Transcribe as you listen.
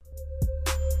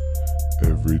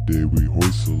Every day we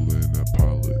hoistle in at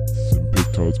Pilots and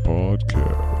Pictards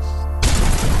Podcast.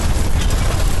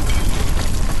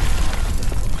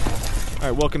 All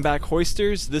right, welcome back,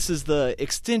 Hoisters. This is the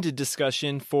extended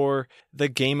discussion for the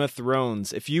Game of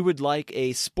Thrones. If you would like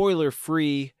a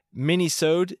spoiler-free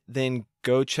mini-sode, then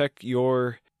go check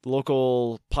your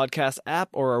local podcast app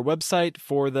or our website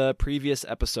for the previous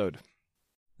episode.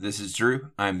 This is Drew.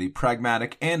 I'm the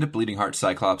pragmatic and bleeding heart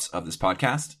cyclops of this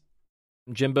podcast.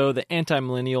 Jimbo, the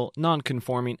anti-millennial,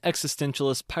 non-conforming,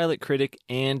 existentialist, pilot critic,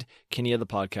 and Kenny of the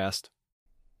podcast.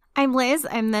 I'm Liz.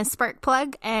 I'm the spark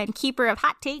plug and keeper of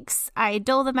hot takes. I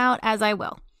dole them out as I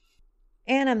will.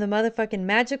 And I'm the motherfucking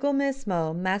magical Miss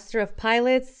Mo, master of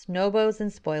pilots, nobos,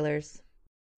 and spoilers.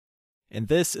 And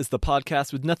this is the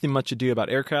podcast with nothing much to do about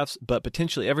aircrafts, but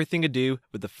potentially everything to do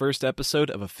with the first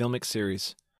episode of a filmic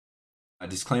series. A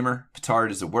disclaimer,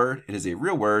 petard is a word, it is a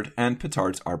real word, and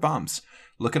petards are bombs.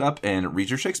 Look it up and read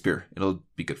your Shakespeare. It'll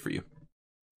be good for you.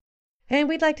 And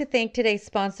we'd like to thank today's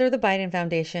sponsor, the Biden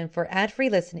Foundation, for ad-free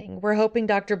listening. We're hoping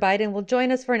Dr. Biden will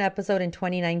join us for an episode in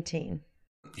 2019.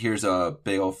 Here's a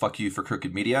big ol' fuck you for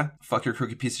crooked media, fuck your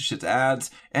crooked piece of shit's ads,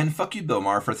 and fuck you, Bill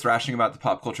Maher, for thrashing about the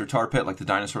pop culture tar pit like the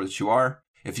dinosaur that you are.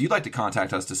 If you'd like to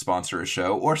contact us to sponsor a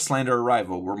show or slander a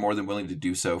rival, we're more than willing to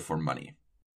do so for money.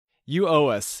 You owe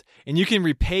us, and you can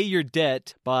repay your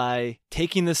debt by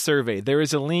taking the survey. There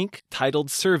is a link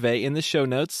titled Survey in the show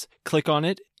notes. Click on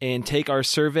it and take our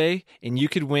survey, and you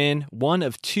could win one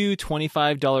of two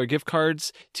 $25 gift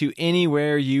cards to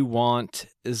anywhere you want,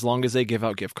 as long as they give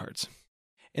out gift cards.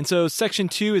 And so section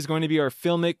 2 is going to be our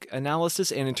filmic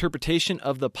analysis and interpretation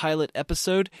of the pilot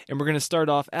episode. And we're going to start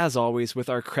off, as always, with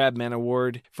our Crabman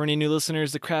Award. For any new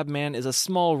listeners, the Crabman is a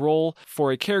small role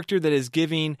for a character that is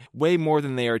giving way more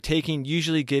than they are taking,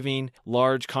 usually giving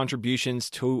large contributions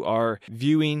to our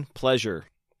viewing pleasure.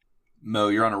 Mo,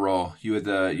 you're on a roll. You had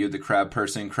the crab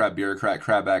person, crab bureaucrat,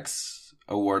 crab X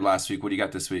award last week. What do you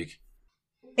got this week?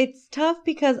 It's tough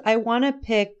because I want to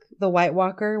pick the White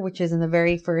Walker, which is in the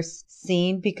very first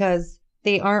scene, because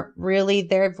they aren't really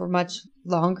there for much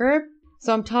longer.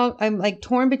 So I'm like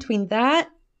torn between that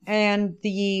and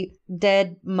the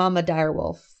dead Mama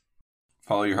Direwolf.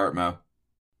 Follow your heart, Mo.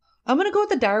 I'm going to go with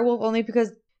the Direwolf only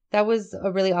because that was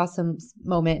a really awesome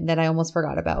moment that I almost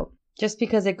forgot about. Just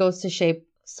because it goes to shape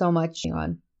so much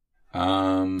on.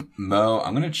 Mo,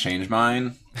 I'm going to change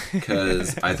mine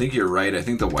because I think you're right. I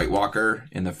think the White Walker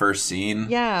in the first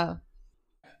scene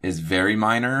is very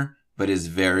minor, but is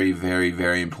very, very,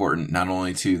 very important, not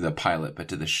only to the pilot, but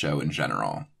to the show in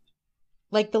general.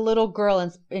 Like the little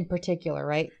girl in particular,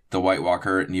 right? The White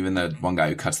Walker, and even the one guy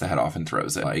who cuts the head off and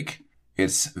throws it. Like,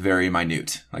 it's very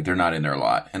minute. Like, they're not in there a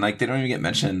lot. And, like, they don't even get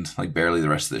mentioned, like, barely the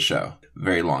rest of the show.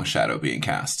 Very long shadow being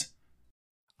cast.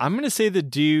 I'm going to say the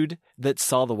dude that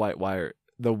saw the White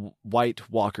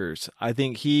Walkers. I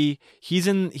think he's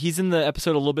in the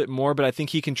episode a little bit more, but I think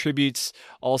he contributes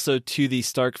also to the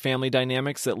Stark family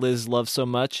dynamics that Liz loves so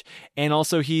much. And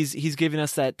also he's giving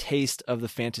us that taste of the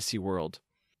fantasy world.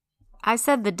 I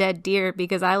said the dead deer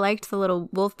because I liked the little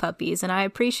wolf puppies, and I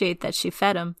appreciate that she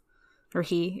fed them. Or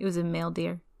it was a male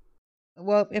deer.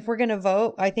 Well, if we're going to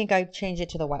vote, I think I'd change it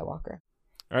to the White Walker.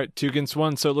 All right, 2 against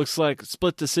 1. So it looks like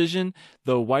split decision.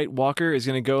 The White Walker is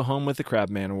going to go home with the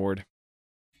Crabman Award.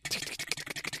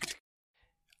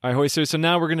 All right, Hoisters. So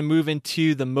now we're going to move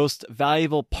into the most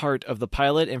valuable part of the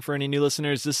pilot. And for any new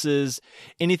listeners, this is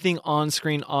anything on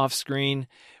screen, off screen,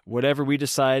 whatever we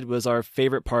decide was our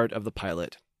favorite part of the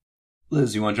pilot.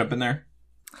 Liz, you want to jump in there?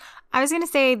 I was going to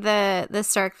say the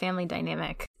Stark family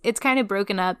dynamic. It's kind of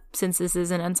broken up since this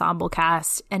is an ensemble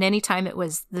cast. And anytime it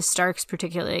was the Starks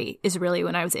particularly is really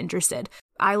when I was interested.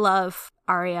 I love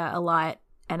Arya a lot.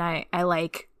 And I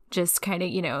like just kind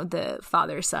of, the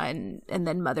father-son and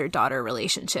then mother-daughter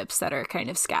relationships that are kind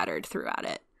of scattered throughout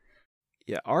it.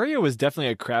 Yeah, Arya was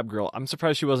definitely a crab girl. I'm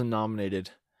surprised she wasn't nominated.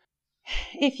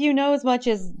 If you know as much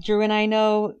as Drew and I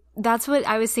know. That's what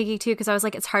I was thinking too, because I was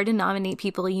like, it's hard to nominate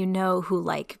people who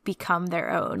like become their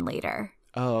own later.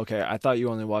 Oh, okay. I thought you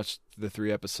only watched the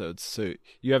 3 episodes, so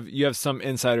you have some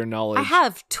insider knowledge. I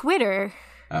have Twitter.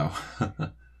 Oh.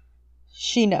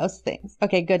 She knows things.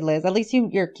 Okay, good, Liz. At least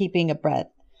you're keeping a breath.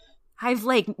 I've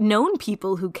known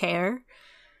people who care.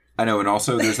 I know, and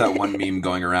also there's that one meme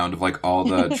going around of all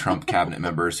the Trump cabinet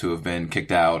members who have been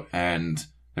kicked out, and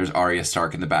there's Arya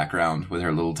Stark in the background with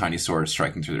her little tiny sword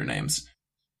striking through their names.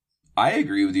 I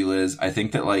agree with you, Liz. I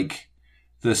think that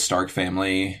the Stark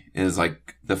family is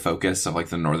the focus of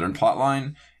the northern plot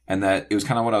line, and that it was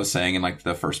kind of what I was saying in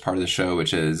the first part of the show,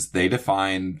 which is they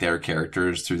define their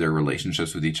characters through their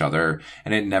relationships with each other,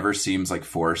 and it never seems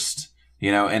forced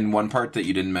You know, and one part that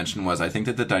you didn't mention was I think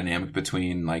that the dynamic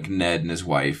between like Ned and his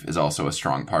wife is also a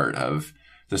strong part of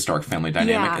the Stark family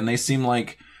dynamic. Yeah. And they seem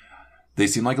like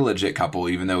a legit couple,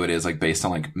 even though it is like based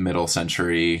on like middle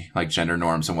century like gender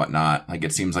norms and whatnot. Like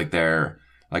it seems like they're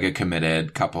like a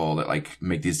committed couple that like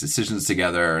make these decisions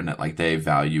together and that like they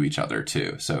value each other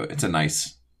too. So it's a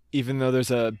nice. Even though there's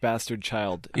a bastard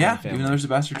child. In Yeah, the family. even though there's a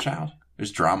bastard child,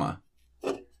 there's drama.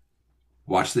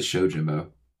 Watch this show,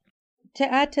 Jimbo. To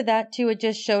add to that, too, it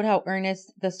just showed how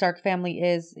earnest the Stark family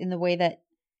is in the way that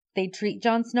they treat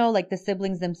Jon Snow, like the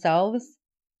siblings themselves.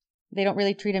 They don't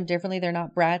really treat him differently. They're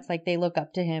not brats. Like, they look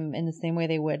up to him in the same way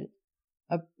they would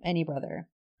any brother.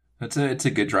 It's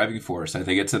a good driving force. I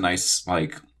think it's a nice,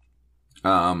 like,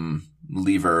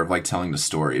 lever of, like, telling the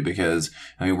story because,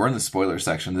 I mean, we're in the spoiler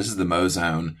section. This is the Mo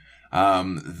Zone.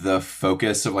 The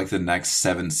focus of, like, the next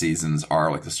 7 seasons are,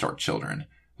 like, the Stark children.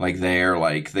 Like, they're,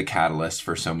 like, the catalyst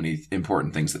for so many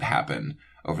important things that happen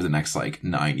over the next, like,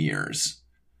 9 years.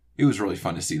 It was really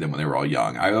fun to see them when they were all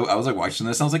young. I was, like, watching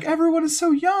this, and I was like, everyone is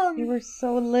so young! They were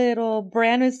so little.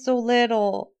 Bran is so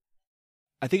little.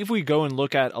 I think if we go and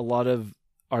look at a lot of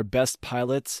our best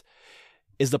pilots,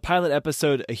 is the pilot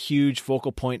episode a huge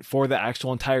focal point for the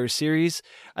actual entire series?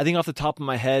 I think off the top of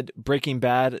my head, Breaking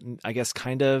Bad, I guess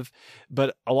kind of,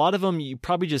 but a lot of them you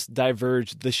probably just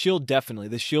diverge. The Shield definitely.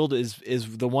 The Shield is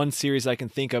the one series I can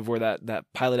think of where that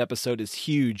pilot episode is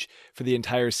huge for the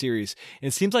entire series. And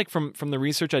it seems like from the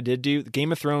research I did do,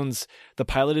 Game of Thrones, the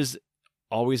pilot is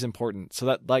always important. So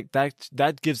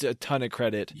that gives it a ton of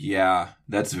credit. Yeah,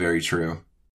 that's very true.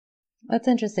 That's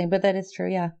interesting, but that is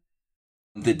true, yeah.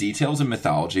 The details and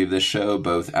mythology of this show,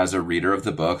 both as a reader of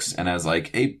the books and as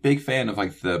like a big fan of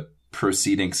like the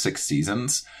preceding 6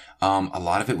 seasons, a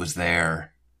lot of it was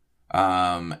there.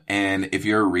 And if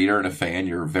you're a reader and a fan,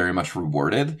 you're very much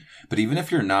rewarded. But even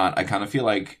if you're not, I kind of feel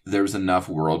like there's enough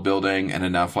world building and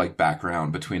enough like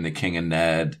background between the king and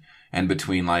Ned and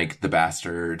between like the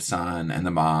bastard son and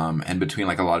the mom and between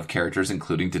like a lot of characters,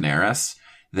 including Daenerys,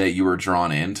 that you were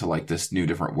drawn into like this new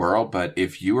different world. But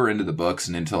if you were into the books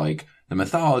and into like the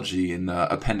mythology and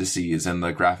the appendices and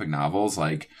the graphic novels,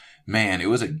 like, man, it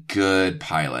was a good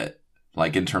pilot,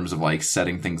 like in terms of like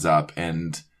setting things up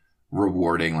and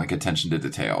rewarding like attention to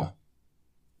detail.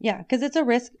 Yeah, because it's a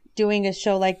risk doing a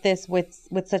show like this with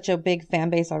such a big fan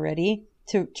base already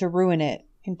to ruin it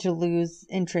and to lose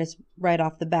interest right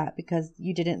off the bat because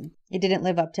it didn't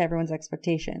live up to everyone's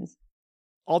expectations.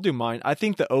 I'll do mine. I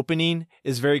think the opening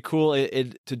is very cool.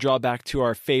 To draw back to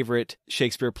our favorite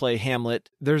Shakespeare play, Hamlet,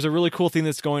 there's a really cool thing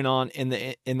that's going on in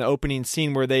the opening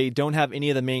scene where they don't have any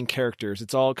of the main characters.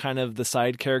 It's all kind of the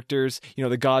side characters. You know,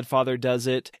 the Godfather does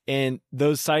it, and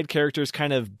those side characters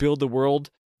kind of build the world.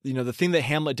 You know, the thing that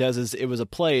Hamlet does is it was a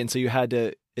play, and so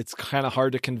it's kind of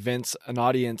hard to convince an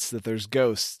audience that there's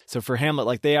ghosts. So for Hamlet,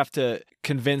 like they have to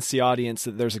convince the audience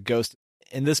that there's a ghost.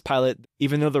 In this pilot,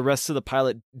 even though the rest of the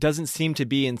pilot doesn't seem to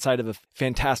be inside of a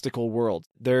fantastical world,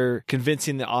 they're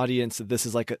convincing the audience that this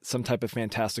is like some type of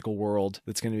fantastical world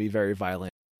that's going to be very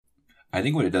violent. I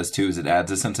think what it does too is it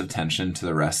adds a sense of tension to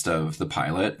the rest of the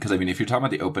pilot. Because I mean, if you're talking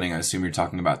about the opening, I assume you're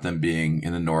talking about them being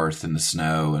in the north in the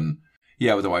snow and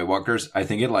yeah, with the White Walkers. I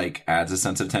think it like adds a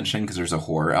sense of tension because there's a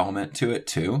horror element to it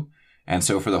too. And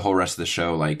so for the whole rest of the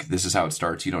show, like this is how it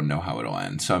starts. You don't know how it'll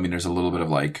end. So I mean, there's a little bit of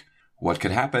like, what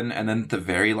could happen? And then the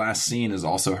very last scene is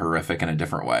also horrific in a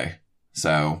different way.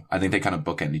 So I think they kind of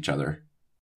bookend each other.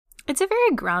 It's a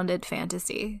very grounded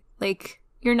fantasy. Like,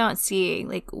 you're not seeing,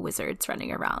 like, wizards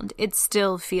running around. It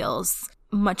still feels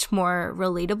much more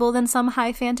relatable than some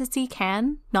high fantasy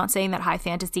can. Not saying that high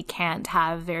fantasy can't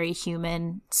have very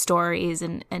human stories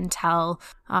and tell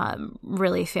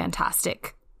really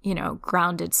fantastic, you know,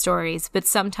 grounded stories. But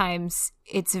sometimes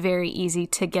it's very easy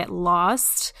to get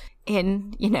lost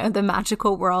in, you know, the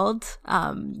magical world.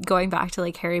 Going back to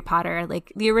like Harry Potter,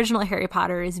 like the original Harry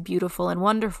Potter is beautiful and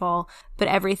wonderful, but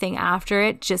everything after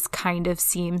it just kind of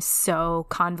seems so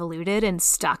convoluted and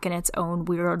stuck in its own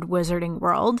weird wizarding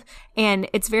world. And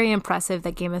it's very impressive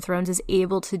that Game of Thrones is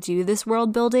able to do this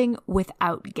world building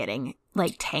without getting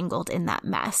like tangled in that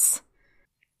mess.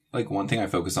 Like one thing I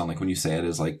focus on, like when you say it,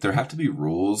 is like there have to be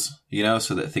rules, you know,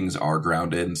 so that things are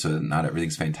grounded and so that not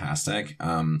everything's fantastic.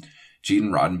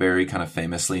 Gene Roddenberry kind of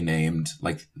famously named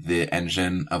like the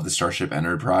engine of the Starship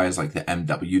Enterprise like the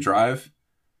MW drive.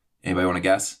 Anybody want to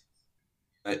guess?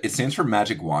 It stands for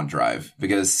Magic Wand Drive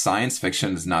because science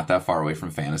fiction is not that far away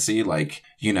from fantasy. Like,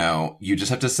 you know, you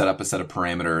just have to set up a set of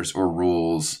parameters or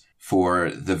rules for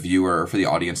the viewer, for the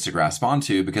audience to grasp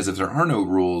onto, because if there are no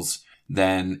rules,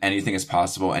 then anything is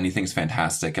possible, anything's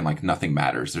fantastic, and like nothing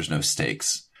matters. There's no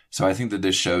stakes. So I think that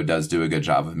this show does do a good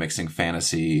job of mixing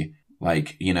fantasy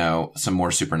like, you know, some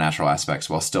more supernatural aspects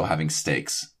while still having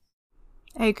stakes.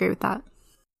 I agree with that.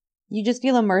 You just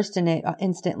feel immersed in it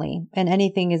instantly, and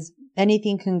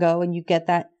anything can go, and you get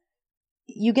that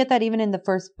even in the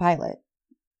first pilot,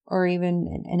 or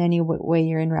even in any way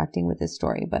you're interacting with this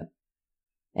story. But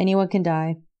anyone can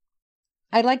die.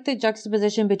 I like the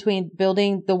juxtaposition between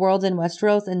building the world in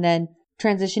Westeros and then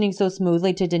transitioning so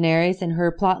smoothly to Daenerys and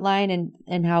her plotline,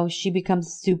 and how she becomes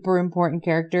a super important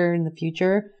character in the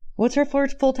future. What's her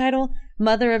full title?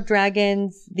 Mother of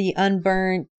Dragons, the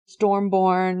Unburnt,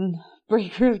 Stormborn,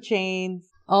 Breaker of Chains,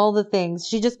 all the things.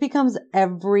 She just becomes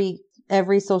every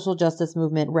social justice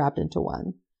movement wrapped into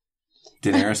one.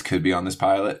 Daenerys could be on this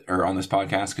pilot or on this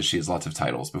podcast because she has lots of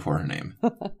titles before her name.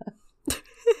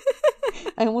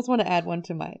 I almost want to add one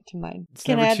to mine. It's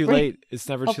never too late. It's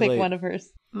never I'll too late. pick one of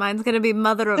hers. Mine's going to be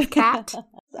Mother of Cat.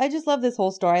 I just love this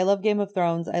whole story. I love Game of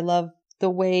Thrones. I love the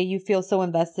way you feel so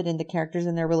invested in the characters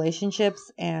and their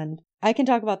relationships. And I can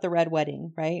talk about the Red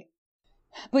Wedding, right?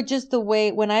 But just the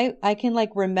way when I can like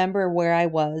remember where I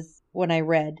was when I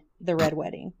read the Red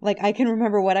Wedding. Like I can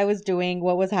remember what I was doing,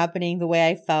 what was happening, the way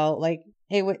I felt. Like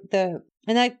I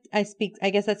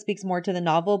guess that speaks more to the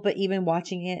novel, but even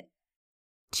watching it.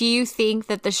 Do you think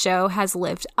that the show has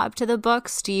lived up to the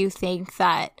books? Do you think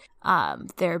that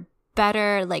they're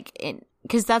better?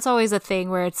 Because that's always a thing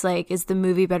where it's like, is the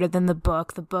movie better than the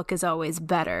book? The book is always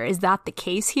better. Is that the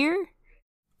case here?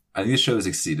 I think the show has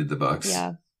exceeded the books.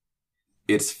 Yeah.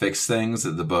 It's fixed things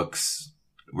that the books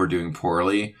were doing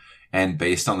poorly. And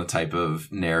based on the type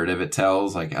of narrative it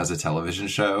tells, like as a television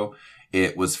show,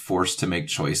 it was forced to make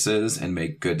choices and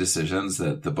make good decisions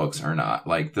that the books are not.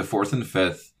 Like the 4th and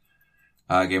 5th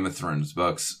Game of Thrones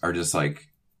books are just like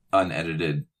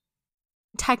unedited.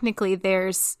 Technically,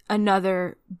 there's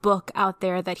another book out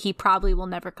there that he probably will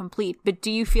never complete. But do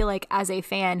you feel like as a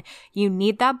fan, you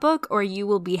need that book, or you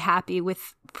will be happy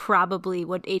with probably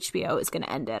what HBO is going to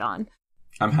end it on?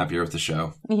 I'm happier with the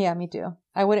show. Yeah, me too.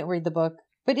 I wouldn't read the book.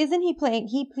 But isn't he playing?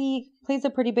 He plays a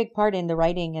pretty big part in the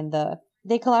writing and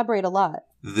they collaborate a lot.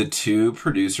 The two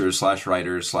producers /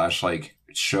 writers / like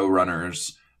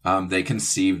showrunners, they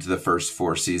conceived the first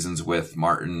 4 seasons with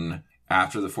Martin.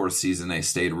 After the 4th season, they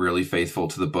stayed really faithful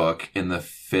to the book in the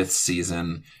 5th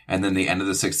season, and then the end of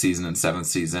the 6th season and 7th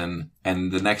season,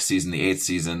 and the next season, the 8th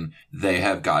season, they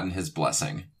have gotten his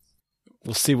blessing.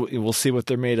 We'll see what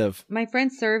they're made of. My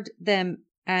friend served them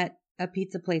at a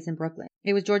pizza place in Brooklyn.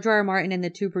 It was George R.R. Martin and the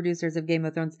 2 producers of Game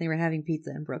of Thrones, and they were having pizza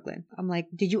in Brooklyn. I'm like,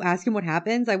 did you ask him what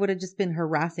happens? I would have just been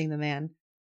harassing the man.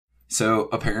 So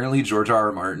apparently George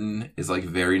R.R. Martin is like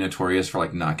very notorious for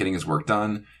like not getting his work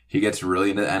done. He gets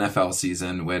really into the NFL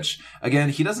season, which again,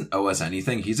 he doesn't owe us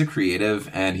anything. He's a creative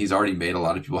and he's already made a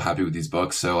lot of people happy with these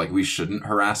books. So like we shouldn't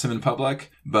harass him in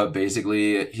public, but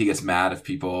basically he gets mad if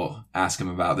people ask him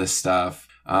about this stuff.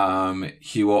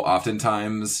 He will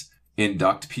oftentimes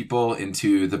induct people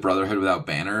into the Brotherhood Without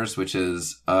Banners, which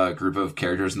is a group of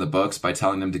characters in the books, by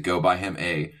telling them to go buy him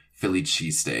a Philly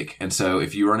cheesesteak. And so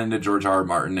if you run into George R.R.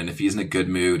 Martin and if he's in a good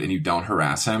mood and you don't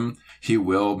harass him, he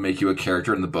will make you a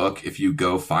character in the book. If you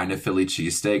go find a Philly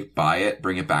cheesesteak, buy it,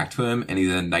 bring it back to him, and he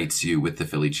then knights you with the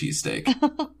Philly cheesesteak.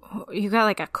 You got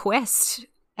like a quest.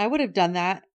 I would have done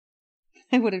that.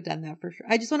 I would have done that for sure.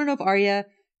 I just want to know if Arya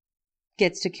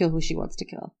gets to kill who she wants to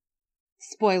kill.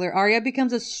 Spoiler, Arya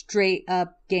becomes a straight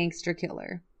up gangster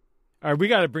killer. All right, we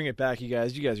got to bring it back, you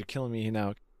guys. You guys are killing me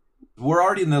now. We're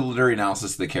already in the literary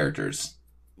analysis of the characters.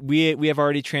 We have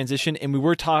already transitioned, and we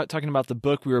were talking about the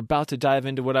book. We were about to dive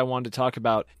into what I wanted to talk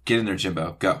about. Get in there,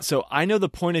 Jimbo. Go. So I know the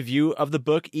point of view of the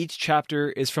book. Each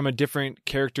chapter is from a different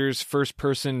character's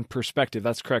first-person perspective.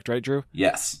 That's correct, right, Drew?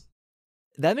 Yes.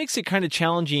 That makes it kind of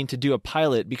challenging to do a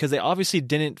pilot because they obviously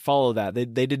didn't follow that.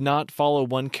 They did not follow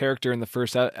one character in the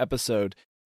first episode.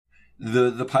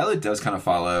 The pilot does kind of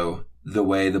follow the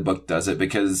way the book does it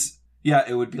because, yeah,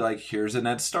 it would be like, here's a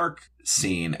Ned Stark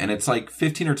scene, and it's like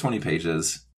 15 or 20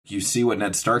 pages. You see what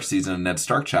Ned Stark sees in a Ned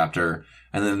Stark chapter,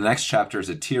 and then the next chapter is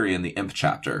a Tyrion, the Imp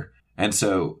chapter. And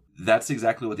so that's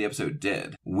exactly what the episode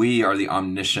did. We are the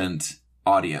omniscient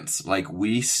audience. Like,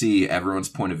 we see everyone's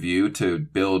point of view to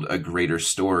build a greater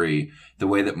story. The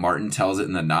way that Martin tells it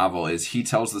in the novel is he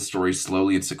tells the story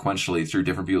slowly and sequentially through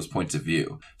different people's points of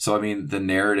view. So, I mean, the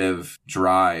narrative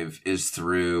drive is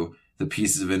through the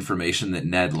pieces of information that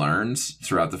Ned learns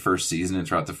throughout the first season and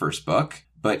throughout the first book.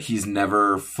 But he's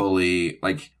never fully,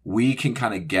 like, we can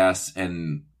kind of guess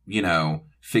and, you know,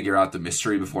 figure out the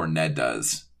mystery before Ned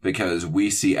does because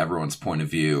we see everyone's point of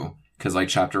view. Because, like,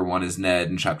 chapter 1 is Ned,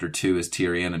 and chapter 2 is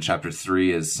Tyrion, and chapter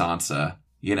 3 is Sansa,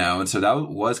 you know? And so that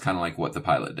was kind of like what the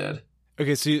pilot did.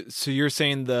 Okay, so you're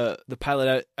saying the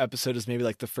pilot episode is maybe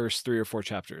like the first 3 or 4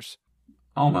 chapters?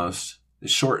 Almost.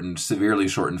 It's shortened, severely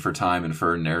shortened for time and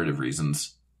for narrative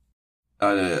reasons.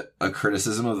 A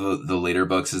criticism of the later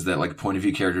books is that, like, point of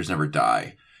view characters never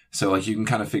die. So, like, you can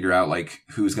kind of figure out, like,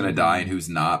 who's going to die and who's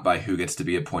not by who gets to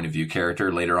be a point of view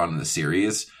character later on in the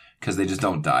series, because they just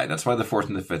don't die. That's why the 4th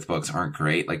and the 5th books aren't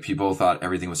great. Like, people thought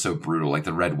everything was so brutal, like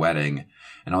the Red Wedding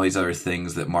and all these other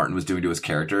things that Martin was doing to his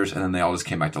characters, and then they all just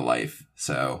came back to life.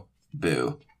 So,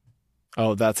 boo.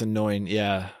 Oh, that's annoying.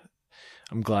 Yeah.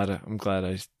 I'm glad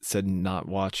I said not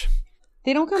watch.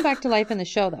 They don't come back to life in the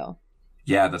show, though.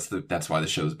 Yeah, that's why the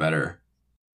show's better.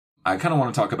 I kind of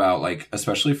want to talk about, like,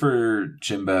 especially for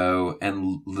Jimbo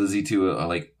and Lizzie to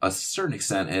a certain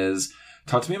extent, is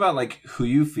talk to me about, like, who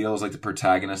you feel is like the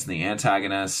protagonist and the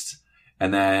antagonist.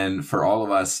 And then for all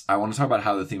of us, I want to talk about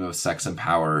how the theme of sex and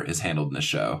power is handled in the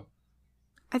show.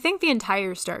 I think the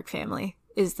entire Stark family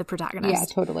is the protagonist.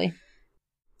 Yeah, totally.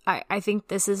 I think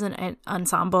this is an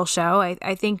ensemble show.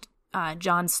 I think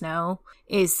Jon Snow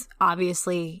is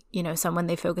obviously, you know, someone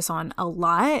they focus on a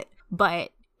lot,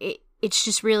 but it's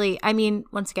just really, I mean,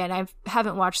 once again, I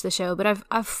haven't watched the show, but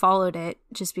I've followed it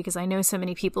just because I know so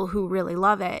many people who really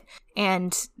love it.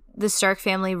 And the Stark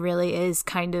family really is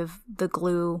kind of the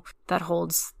glue that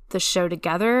holds the show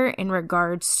together in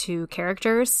regards to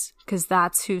characters, because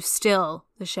that's who still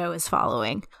the show is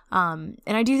following. And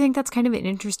I do think that's kind of an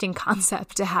interesting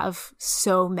concept to have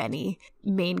so many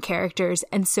main characters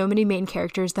and so many main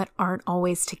characters that aren't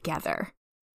always together.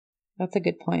 That's a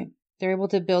good point. They're able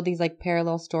to build these like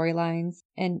parallel storylines,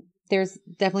 and there's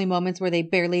definitely moments where they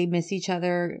barely miss each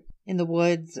other in the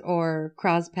woods or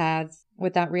cross paths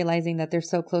without realizing that they're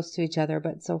so close to each other,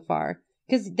 but so far.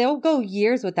 Because they'll go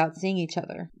years without seeing each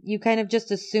other. You kind of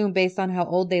just assume based on how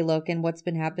old they look and what's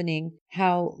been happening,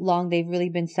 how long they've really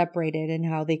been separated and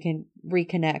how they can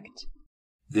reconnect.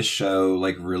 This show,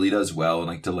 like, really does well in,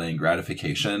 like, delaying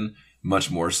gratification,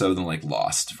 much more so than, like,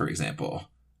 Lost, for example.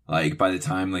 Like, by the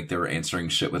time, like, they were answering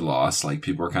shit with Lost, like,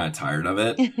 people were kind of tired of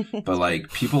it. But,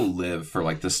 like, people live for,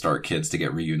 like, the Stark kids to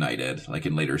get reunited, like,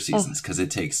 in later seasons, because it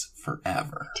takes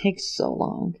forever. It takes so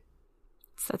long.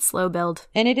 It's that slow build.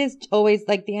 And it is always,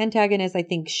 like, the antagonist, I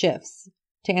think, shifts.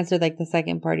 To answer, like, the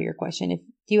second part of your question. If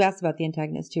you asked about the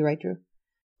antagonist too, right, Drew?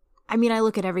 I mean, I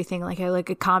look at everything like I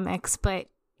look at comics, but,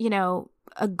 you know,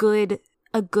 a good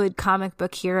comic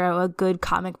book hero, a good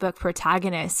comic book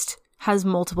protagonist has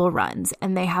multiple runs,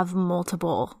 and they have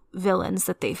multiple villains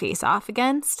that they face off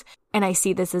against. And I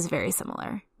see this as very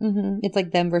similar. Mm-hmm. It's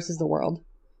like them versus the world.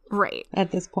 Right.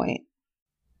 At this point.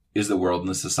 Is the world and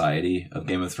the society of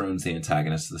Game of Thrones the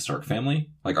antagonist of the Stark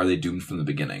family? Like, are they doomed from the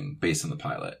beginning based on the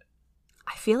pilot?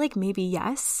 I feel like maybe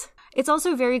yes. It's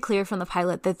also very clear from the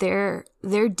pilot that they're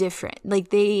different. Like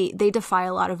they defy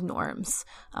a lot of norms.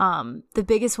 The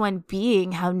biggest one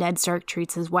being how Ned Stark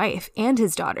treats his wife and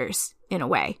his daughters in a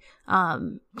way.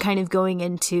 Kind of going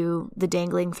into the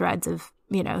dangling threads of,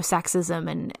 you know,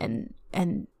 sexism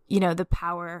and you know, the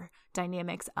power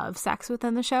dynamics of sex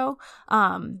within the show.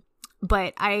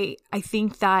 But I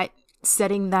think that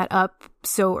setting that up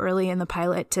so early in the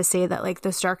pilot to say that, like,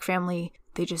 the Stark family,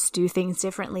 they just do things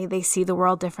differently. They see the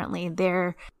world differently.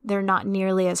 They're not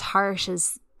nearly as harsh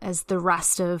as the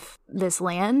rest of this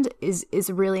land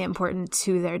is really important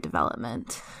to their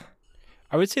development.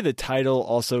 I would say the title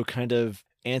also kind of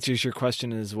answers your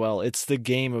question as well. It's the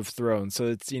Game of Thrones. So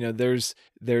it's, you know, there's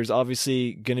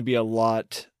obviously going to be a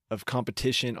lot of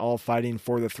competition, all fighting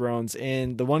for the thrones.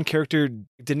 And the one character,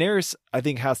 Daenerys, I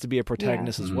think has to be a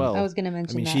protagonist as well. I was going to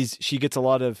mention that. She gets a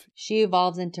lot of... She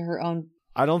evolves into her own...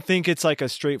 I don't think it's like a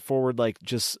straightforward, like,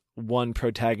 just one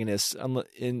protagonist.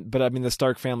 But I mean, the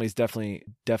Stark family is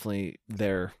definitely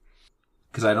there.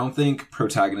 Because I don't think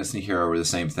protagonist and hero are the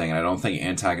same thing, and I don't think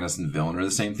antagonist and villain are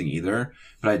the same thing either.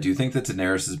 But I do think that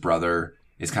Daenerys' brother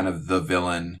is kind of the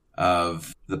villain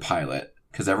of the pilot,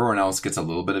 because everyone else gets a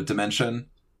little bit of dimension.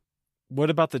 What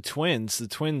about the twins? The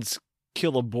twins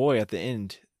kill a boy at the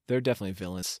end. They're definitely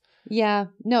villains. Yeah.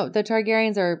 No, the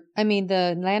Targaryens are... I mean,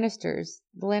 the Lannisters.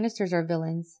 The Lannisters are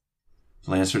villains.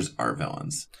 Lannisters are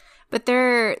villains. But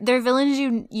they're villains.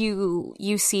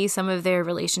 You see some of their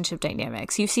relationship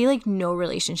dynamics. You see, like, no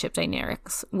relationship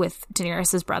dynamics with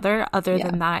Daenerys' brother, other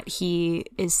than that he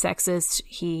is sexist.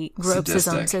 He gropes his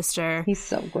own sister. He's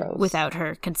so gross. Without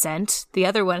her consent. The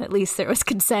other one, at least there was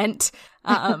consent.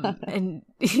 And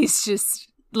he's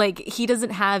just, like, he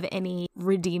doesn't have any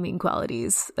redeeming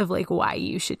qualities of, like, why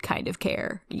you should kind of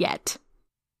care yet.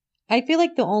 I feel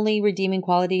like the only redeeming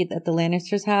quality that the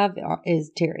Lannisters have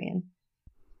is Tyrion.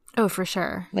 Oh, for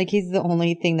sure. Like, he's the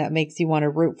only thing that makes you want to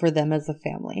root for them as a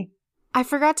family. I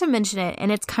forgot to mention it,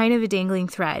 and it's kind of a dangling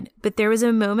thread, but there was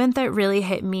a moment that really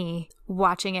hit me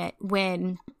watching it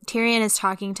when Tyrion is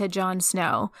talking to Jon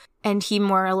Snow, and he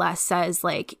more or less says,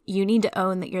 like, you need to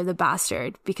own that you're the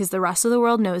bastard because the rest of the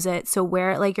world knows it, so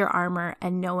wear it like your armor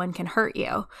and no one can hurt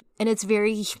you. And it's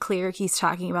very clear he's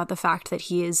talking about the fact that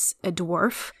he is a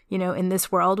dwarf, you know, in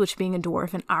this world, which being a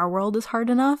dwarf in our world is hard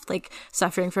enough, like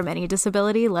suffering from any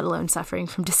disability, let alone suffering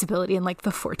from disability in like the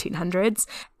 1400s.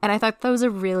 And I thought that was a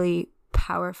really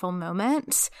powerful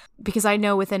moment because I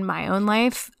know within my own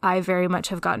life, I very much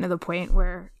have gotten to the point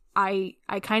where I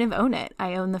kind of own it.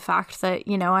 I own the fact that,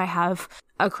 you know, I have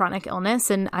a chronic illness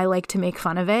and I like to make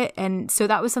fun of it. And so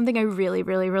that was something I really,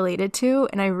 really related to.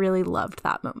 And I really loved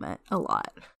that moment a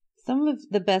lot. Some of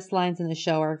the best lines in the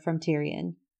show are from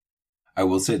Tyrion. I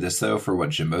will say this, though, for what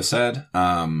Jimbo said.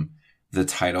 The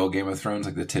title Game of Thrones,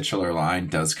 like the titular line,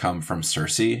 does come from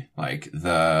Cersei, like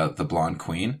the blonde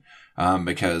queen.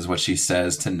 Because what she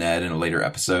says to Ned in a later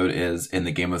episode is, in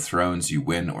the Game of Thrones, you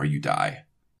win or you die.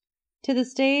 To the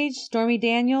stage, Stormy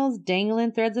Daniels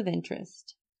dangling threads of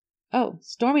interest. Oh,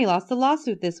 Stormy lost the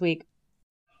lawsuit this week.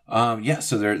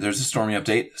 So there's a Stormy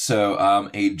update. So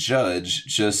a judge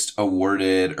just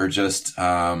ordered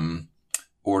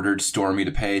Stormy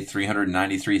to pay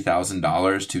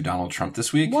 $393,000 to Donald Trump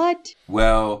this week. What?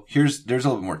 Well, there's a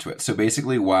little bit more to it. So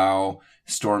basically, while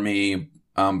Stormy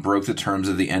broke the terms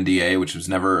of the NDA, which was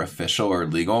never official or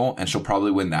legal, and she'll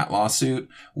probably win that lawsuit.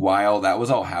 While that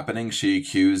was all happening, she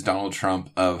accused Donald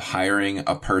Trump of hiring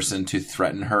a person to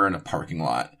threaten her in a parking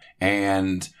lot.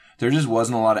 And there just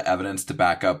wasn't a lot of evidence to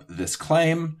back up this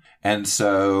claim. And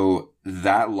so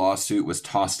that lawsuit was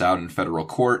tossed out in federal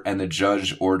court, and the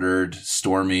judge ordered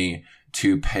Stormy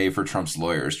to pay for Trump's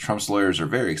lawyers. Trump's lawyers are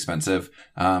very expensive.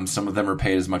 Some of them are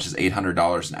paid as much as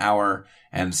 $800 an hour.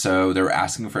 And so they were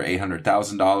asking for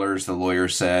 $800,000. The lawyer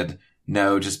said,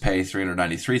 no, just pay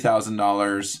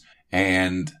 $393,000.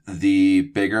 And the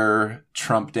bigger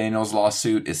Trump Daniels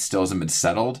lawsuit still hasn't been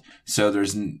settled. So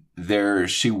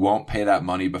she won't pay that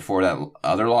money before that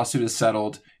other lawsuit is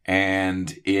settled.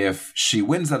 And if she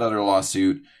wins that other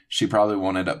lawsuit, she probably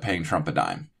won't end up paying Trump a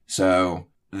dime. So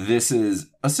this is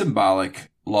a symbolic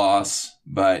loss,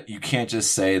 but you can't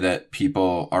just say that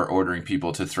people are ordering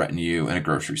people to threaten you in a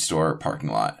grocery store parking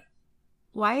lot.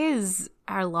 Why is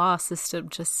our law system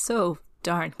just so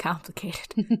darn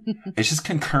complicated? It's just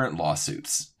concurrent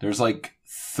lawsuits. There's like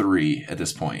 3 at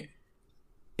this point.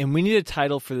 And we need a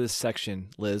title for this section,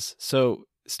 Liz. So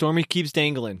Stormy keeps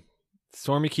dangling.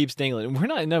 Stormy keeps dangling.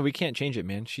 We can't change it,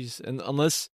 man.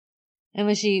 Unless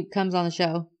she comes on the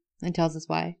show and tells us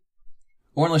why.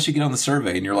 Or unless you get on the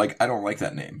survey and you're like, I don't like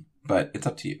that name, but it's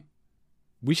up to you.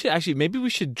 Maybe we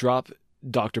should drop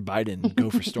Dr. Biden and go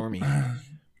for Stormy. I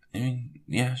mean,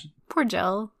 yeah. Poor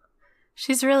Jill.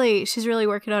 She's really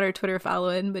working on her Twitter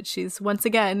following, but she's once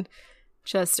again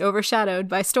just overshadowed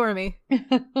by Stormy.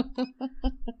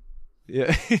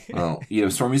 Yeah. Well,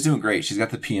 Stormy's doing great. She's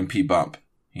got the PMP bump,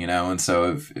 and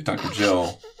so if Dr.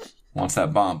 Jill wants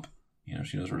that bump,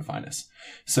 she knows where to find us.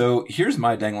 So here's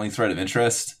my dangling thread of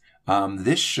interest.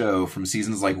 This show from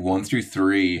seasons like 1 through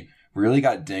 3 really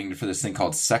got dinged for this thing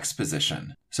called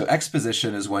sexposition. So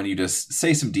exposition is when you just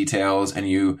say some details and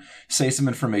you say some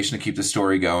information to keep the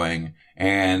story going.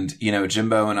 And,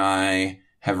 Jimbo and I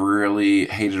have really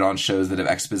hated on shows that have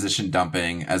exposition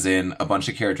dumping, as in a bunch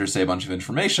of characters say a bunch of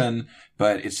information,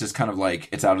 but it's just kind of like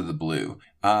it's out of the blue.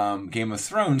 Game of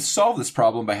Thrones solved this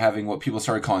problem by having what people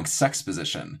started calling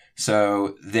sexposition.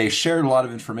 So they shared a lot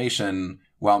of information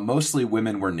while mostly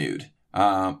women were nude.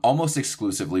 Almost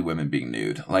exclusively women being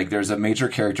nude. Like, there's a major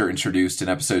character introduced in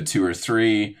episode 2 or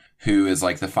 3 who is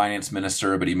like the finance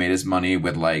minister, but he made his money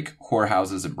with like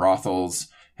whorehouses and brothels.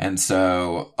 And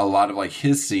so a lot of like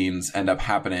his scenes end up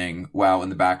happening while in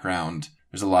the background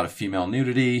there's a lot of female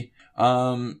nudity.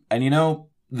 And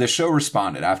the show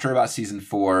responded. After about season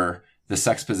 4, the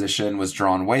sexposition was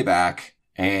drawn way back,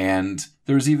 and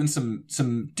there was even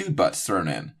some dude butts thrown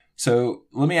in. So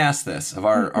let me ask this of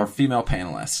our female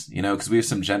panelists, because we have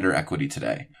some gender equity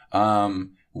today.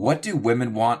 What do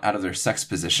women want out of their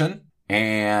sexposition?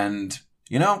 And,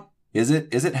 is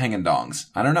it hanging dongs?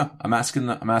 I don't know. I'm asking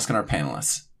our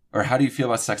panelists. Or how do you feel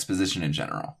about sexposition in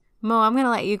general? Mo, I'm going to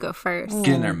let you go first.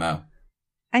 Get in there, Mo.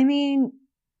 I mean,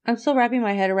 I'm still wrapping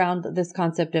my head around this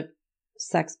concept of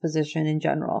sexposition in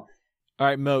general. All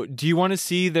right, Mo, do you want to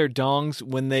see their dongs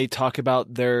when they talk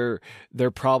about their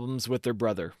problems with their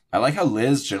brother? I like how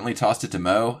Liz gently tossed it to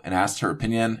Mo and asked her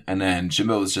opinion, and then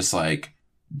Jimbo was just like,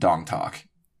 dong talk.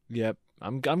 Yep,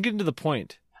 I'm getting to the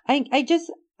point. I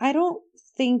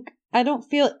don't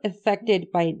feel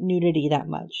affected by nudity that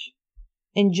much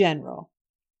in general.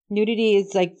 Nudity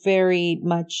is like very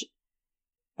much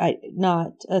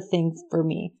not a thing for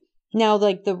me. Now,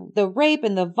 like the rape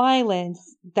and the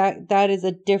violence, that is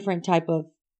a different type of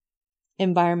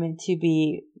environment to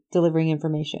be delivering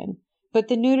information. But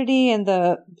the nudity and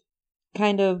the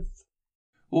kind of...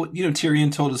 Well,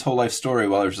 Tyrion told his whole life story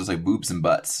while there's just like boobs and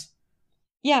butts.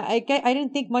 Yeah, I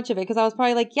didn't think much of it because I was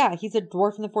probably like, yeah, he's a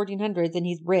dwarf in the 1400s and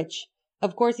he's rich.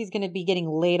 Of course he's going to be getting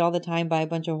laid all the time by a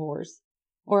bunch of whores.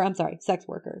 Or, I'm sorry, sex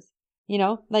workers.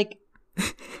 Like...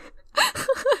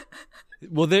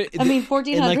 Well,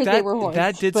 1400s they were whores.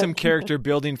 That did some character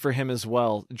building for him as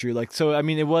well, Drew.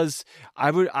 It was... I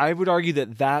would argue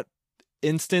that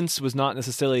instance was not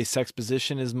necessarily a sex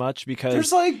position as much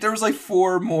because... There was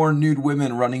 4 more nude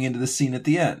women running into the scene at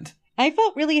the end. I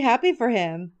felt really happy for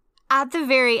him. At the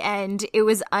very end, it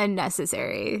was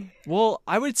unnecessary. Well,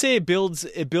 I would say it builds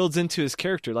into his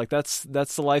character. Like that's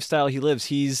the lifestyle he lives.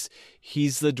 He's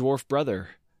the dwarf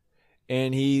brother,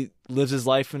 and he lives his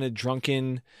life in a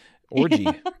drunken orgy.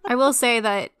 I will say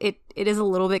that it is a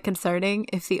little bit concerning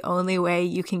if the only way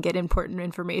you can get important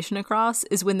information across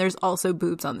is when there's also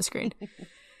boobs on the screen.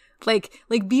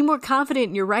 like be more confident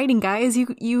in your writing, guys.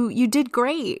 You did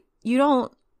great. You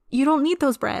don't need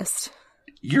those breasts.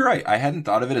 You're right. I hadn't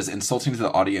thought of it as insulting to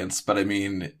the audience, but I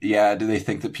mean, yeah, do they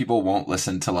think that people won't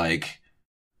listen to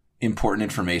important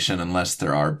information unless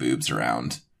there are boobs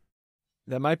around?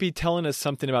 That might be telling us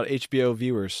something about HBO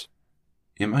viewers.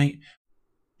 It might.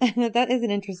 That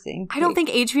isn't interesting. I don't think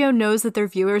HBO knows that their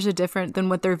viewers are different than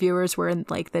what their viewers were in the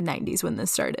 90s when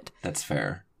this started. That's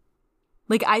fair.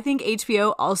 I think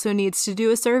HBO also needs to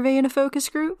do a survey and a focus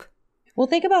group. Well,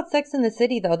 think about Sex and the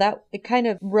City though. That it kind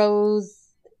of rose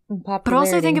in popularity. But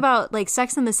also think about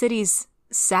Sex and the City's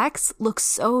sex looks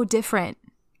so different.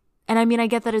 And I mean, I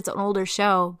get that it's an older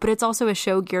show, but it's also a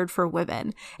show geared for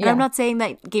women. And I'm not saying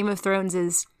that Game of Thrones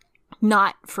is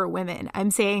not for women.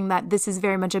 I'm saying that this is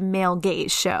very much a male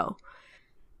gaze show.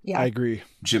 Yeah, I agree.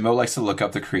 Jimbo likes to look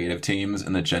up the creative teams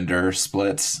and the gender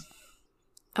splits.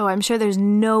 Oh, I'm sure there's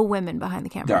no women behind the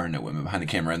camera. There are no women behind the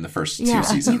camera in the first 2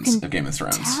 seasons of Game of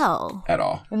Thrones. Tell. At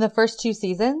all. In the first 2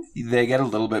 seasons? They get a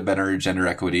little bit better gender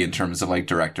equity in terms of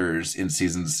directors in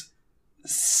seasons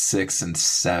 6 and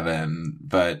 7,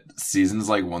 but seasons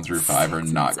 1 through 5 are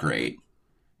not great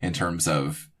in terms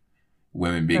of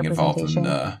women being involved in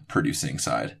the producing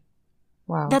side.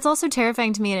 Wow. That's also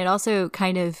terrifying to me, and it also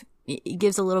kind of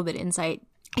gives a little bit of insight.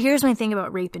 Here's my thing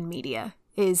about rape in media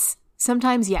is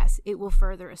sometimes, yes, it will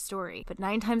further a story, but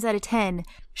 9 times out of 10,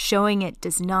 showing it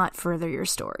does not further your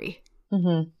story.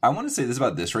 Mm-hmm. I want to say this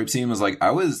about this rape scene was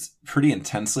I was pretty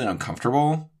intensely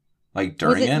uncomfortable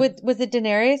during it. Was it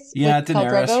Daenerys? Yeah, with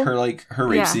Daenerys, Khal her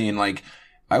rape scene.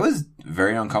 I was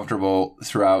very uncomfortable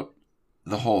throughout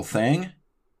the whole thing.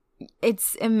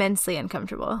 It's immensely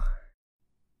uncomfortable.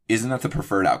 Isn't that the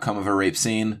preferred outcome of a rape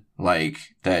scene?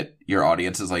 That your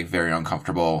audience is very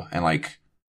uncomfortable and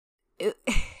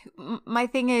My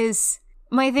thing is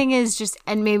just,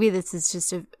 and maybe this is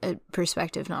just a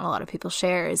perspective not a lot of people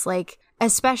share, is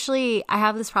especially I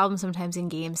have this problem sometimes in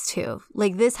games too.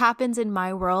 This happens in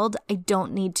my world. I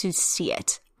don't need to see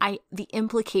it. The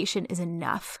implication is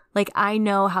enough. I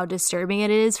know how disturbing it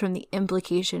is from the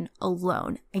implication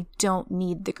alone. I don't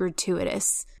need the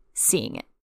gratuitous seeing it.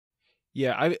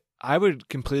 Yeah, I would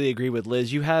completely agree with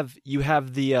Liz. You have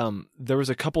the there was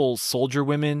a couple soldier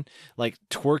women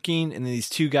twerking, and then these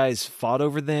 2 guys fought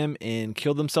over them and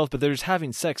killed themselves, but they're just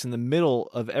having sex in the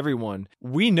middle of everyone.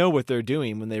 We know what they're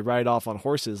doing when they ride off on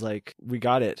horses. We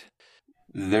got it.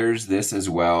 There's this as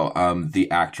well. The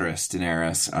actress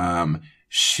Daenerys,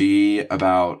 she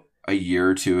about a year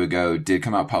or 2 ago did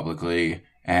come out publicly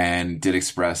and did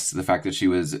express the fact that she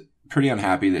was pretty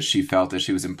unhappy that she felt that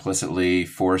she was implicitly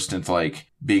forced into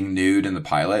being nude in the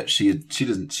pilot.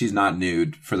 She's not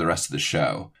nude for the rest of the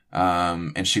show.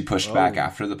 And she pushed back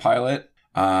after the pilot.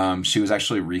 She was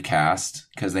actually recast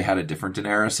because they had a different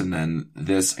Daenerys, and then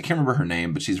this, I can't remember her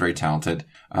name, but she's very talented.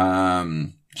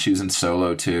 She was in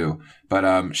Solo too,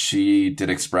 but she did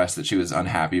express that she was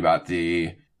unhappy about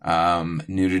the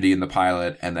nudity in the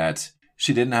pilot, and that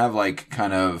she didn't have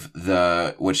kind of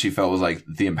what she felt was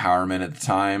the empowerment at the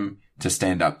time to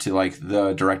stand up to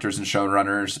the directors and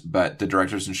showrunners, but the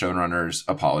directors and showrunners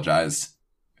apologized,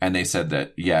 and they said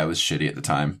that it was shitty at the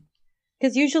time.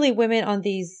 Because usually women on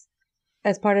these,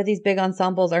 as part of these big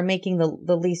ensembles, are making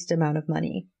the least amount of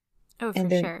money. Oh, for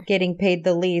and they're sure. Getting paid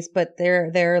the least, but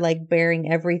they're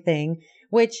bearing everything.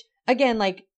 Which again,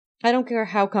 I don't care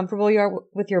how comfortable you are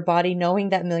with your body, knowing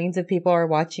that millions of people are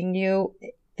watching you.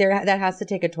 That has to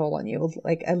take a toll on you,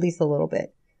 at least a little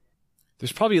bit.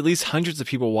 There's probably at least hundreds of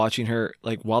people watching her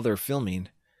while they're filming.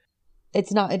 It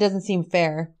doesn't seem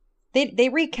fair. They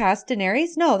recast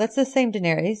Daenerys? No, that's the same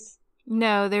Daenerys.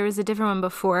 No, there was a different one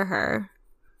before her.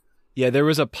 Yeah, there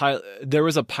was a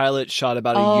pilot shot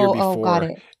about a year before. Oh, got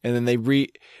it. And then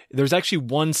there's actually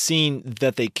one scene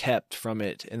that they kept from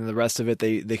it, and the rest of it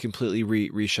they completely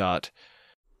reshot.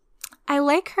 I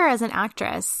like her as an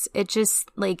actress. It just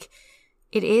like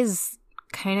it is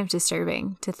kind of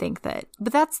disturbing to think that.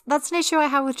 But that's an issue I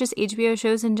have with just HBO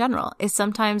shows in general. Is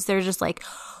sometimes they're just like,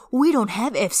 we don't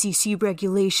have FCC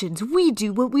regulations. We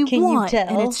do what we want.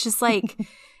 And it's just like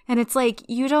and it's like,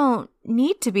 you don't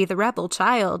need to be the rebel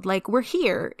child. Like, we're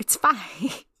here. It's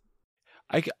fine.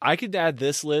 I could add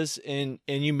this, Liz, and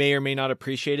you may or may not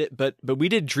appreciate it, but we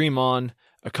did Dream On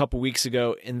a couple weeks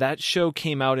ago, and that show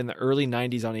came out in the early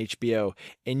 90s on HBO.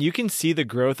 And you can see the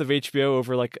growth of HBO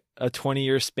over like a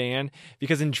 20-year span,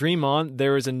 because in Dream On,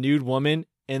 there was a nude woman,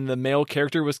 and the male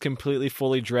character was completely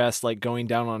fully dressed, like going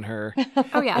down on her.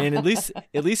 Oh yeah. And at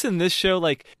least in this show,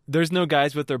 like there's no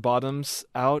guys with their bottoms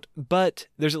out, but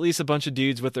there's at least a bunch of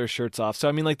dudes with their shirts off. So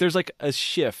I mean, like there's like a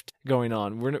shift going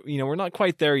on. We're not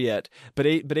quite there yet, but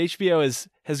HBO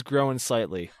has grown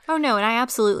slightly. Oh no, and I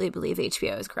absolutely believe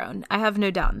HBO has grown. I have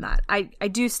no doubt in that. I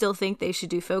do still think they should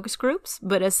do focus groups,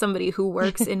 but as somebody who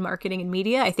works in marketing and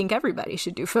media, I think everybody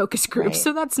should do focus groups. Right.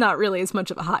 So that's not really as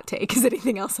much of a hot take as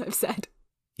anything else I've said.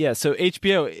 Yeah, so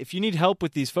HBO, if you need help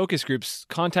with these focus groups,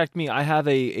 contact me. I have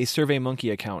a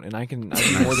SurveyMonkey account, and I'm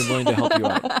more than willing to help you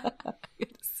out.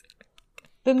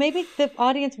 But maybe the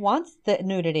audience wants the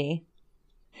nudity.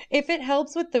 If it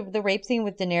helps with the rape scene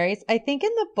with Daenerys, I think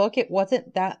in the book it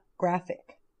wasn't that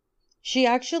graphic. She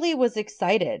actually was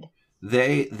excited.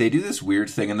 They do this weird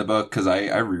thing in the book, because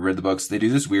I reread the books. They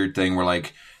do this weird thing where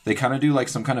like they kind of do like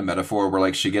some kind of metaphor where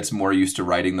like she gets more used to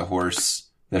riding the horse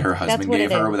that her husband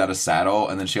gave her without a saddle,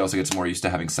 and then she also gets more used to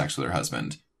having sex with her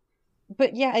husband.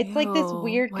 But yeah, it's like this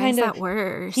weird kind of.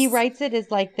 Worse? He writes it as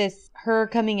like this, her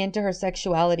coming into her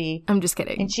sexuality. I'm just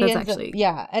kidding. And she ends up,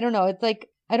 yeah, I don't know. It's like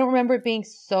I don't remember it being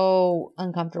so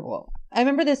uncomfortable. I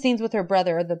remember the scenes with her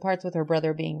brother, the parts with her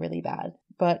brother being really bad.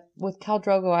 But with Khal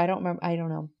Drogo, I don't remember. I don't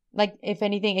know. Like if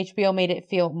anything, HBO made it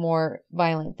feel more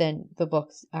violent than the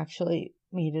books actually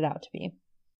made it out to be.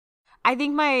 I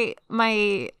think my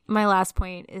last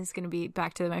point is going to be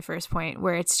back to my first point,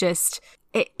 where it's just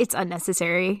it's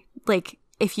unnecessary. Like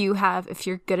if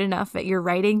you're good enough at your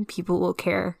writing, people will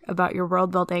care about your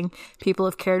world building. People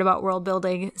have cared about world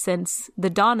building since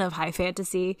the dawn of high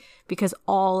fantasy, because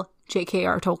all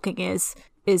J.K.R. Tolkien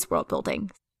is world building.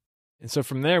 And so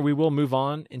from there, we will move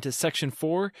on into section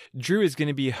 4. Drew is going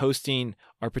to be hosting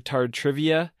our Petard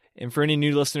Trivia. And for any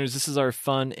new listeners, this is our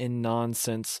fun and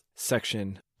nonsense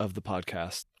section of the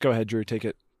podcast. Go ahead, Drew, take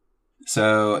it.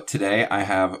 So today I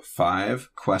have 5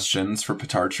 questions for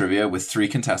Petard Trivia with 3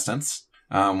 contestants.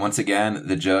 Once again,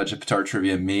 the judge of Petard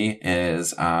Trivia, me,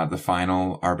 is the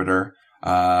final arbiter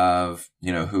of,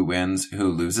 who wins,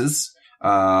 who loses.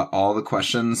 All the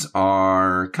questions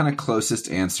are kind of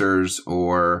closest answers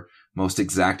or most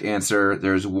exact answer.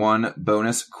 There's one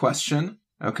bonus question,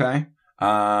 okay?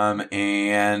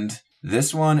 And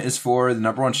this one is for the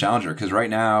number 1 challenger, because right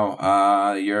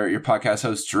now, your podcast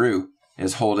host, Drew,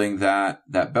 is holding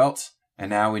that belt, and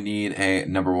now we need a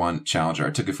number 1 challenger.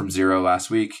 I took it from Zero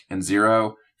last week, and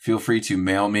Zero, feel free to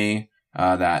mail me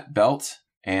that belt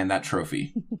and that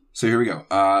trophy. So here we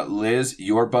go. Liz,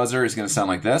 your buzzer is going to sound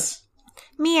like this.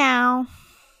 Meow.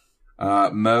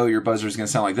 Mo, your buzzer is going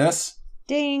to sound like this.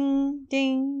 Ding,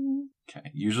 ding. Okay,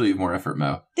 usually more effort,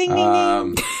 Mo. Ding,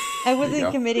 ding, ding. I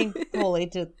wasn't committing fully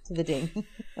to the ding.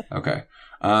 Okay.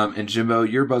 And Jimbo,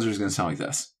 your buzzer is going to sound like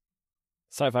this.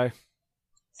 Sci-fi.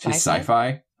 Just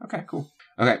sci-fi? Okay, cool.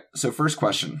 Okay, so first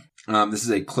question. This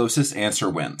is a closest answer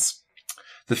wins.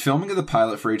 The filming of the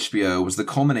pilot for HBO was the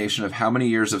culmination of how many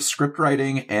years of script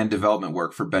writing and development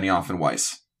work for Benioff and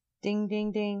Weiss? Ding,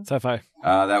 ding, ding. Sci-fi.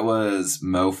 That was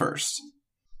Mo first.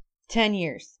 10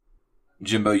 years.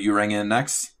 Jimbo, you rang in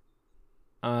next.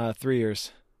 3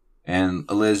 years. And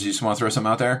Liz, you just want to throw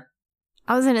something out there?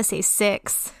 I was going to say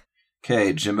 6.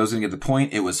 Okay, Jimbo's going to get the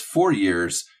point. It was 4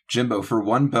 years. Jimbo, for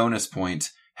 1 bonus point,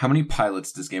 how many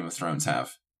pilots does Game of Thrones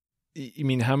have? You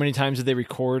mean how many times did they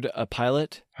record a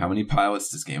pilot? How many pilots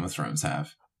does Game of Thrones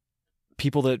have?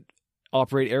 People that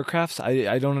operate aircrafts?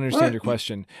 I don't understand your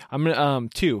question. I'm going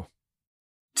to 2.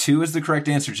 2 is the correct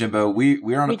answer, Jimbo.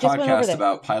 We're on a podcast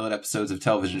about pilot episodes of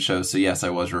television shows, so yes, I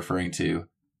was referring to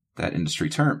that industry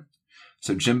term.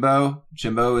 So Jimbo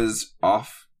is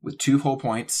off with 2 whole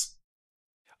points.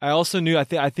 I also knew, I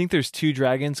think there's 2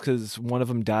 dragons because one of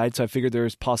them died, so I figured there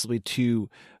was possibly 2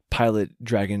 pilot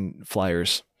dragon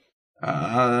flyers. Did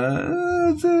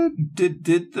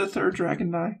the 3rd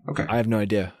dragon die? Okay. I have no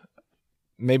idea.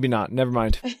 Maybe not. Never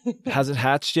mind. Hasn't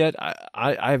hatched yet.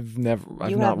 I've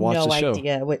not watched the show. You have no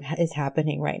idea what is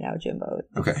happening right now, Jimbo.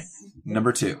 Okay.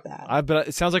 Number 2. Bad. But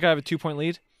it sounds like I have a 2-point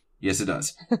lead. Yes, it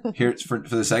does. Here for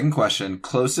the second question,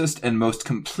 closest and most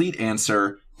complete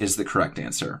answer is the correct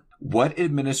answer. What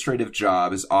administrative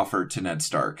job is offered to Ned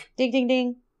Stark? Ding, ding,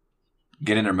 ding.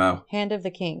 Get in there, Mo. Hand of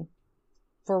the King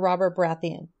for Robert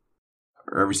Baratheon.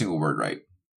 Every single word right.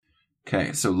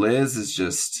 Okay, so Liz is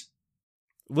just...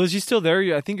 Liz, you still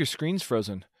there? I think your screen's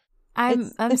frozen.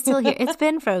 I'm still here. It's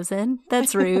been frozen.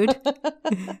 That's rude.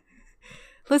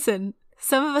 Listen,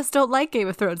 some of us don't like Game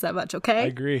of Thrones that much, I okay?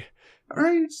 agree. All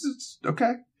right, it's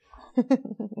okay.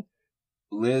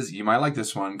 Liz, you might like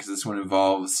this one because this one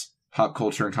involves pop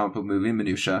culture and comic book movie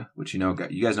minutia, which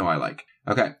you guys know I like.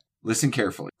 Okay, listen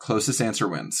carefully. Closest answer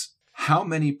wins. How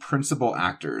many principal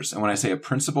actors, and when I say a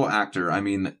principal actor, I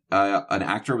mean an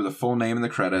actor with a full name in the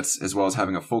credits, as well as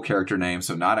having a full character name,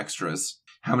 so not extras.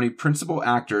 How many principal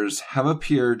actors have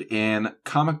appeared in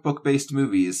comic book-based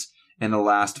movies in the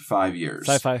last 5 years?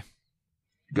 Sci-fi.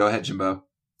 Go ahead, Jimbo.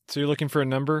 So you're looking for a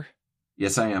number?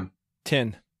 Yes, I am.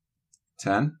 10.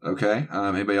 10? Okay.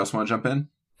 Anybody else want to jump in?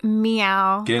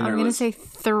 Meow. Get in there, I'm going to Liz. say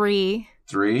 3.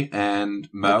 3. And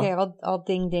Mo? Okay, I'll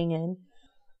ding ding in.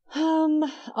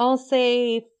 I'll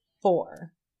say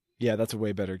 4. Yeah, that's a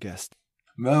way better guess.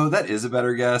 Mo, that is a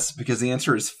better guess because the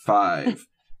answer is 5.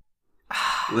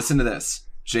 Listen to this.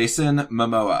 Jason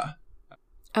Momoa,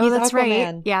 Oh, He's that's right.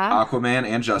 Aquaman. Yeah. Aquaman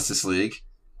and Justice League.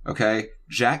 Okay.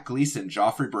 Jack Gleason,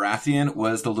 Joffrey Baratheon,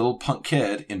 was the little punk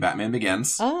kid in Batman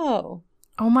Begins. Oh.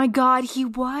 Oh my God, he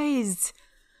was.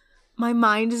 My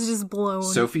mind is just blown.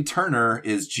 Sophie Turner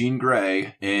is Jean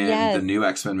Grey in Yes. the new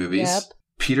X-Men movies. Yep.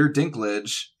 Peter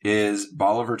Dinklage is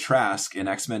Bolivar Trask in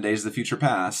X-Men Days of the Future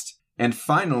Past. And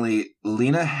finally,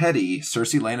 Lena Headey,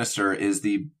 Cersei Lannister, is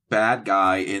the bad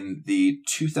guy in the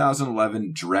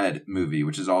 2011 Dread movie,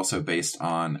 which is also based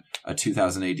on a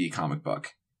 2000 AD comic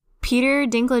book. Peter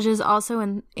Dinklage is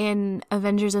also in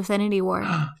Avengers Infinity War.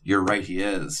 You're right, he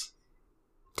is.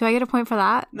 Do I get a point for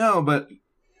that? No, but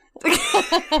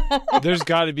There's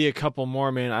got to be a couple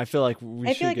more, man. I feel like we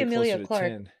I should feel like get Emilia closer to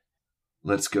Clarke. 10.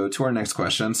 let's go to our next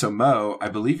question. So, Mo, I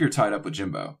believe you're tied up with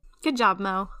Jimbo. Good job,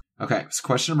 Mo. Okay, so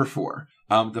question number 4.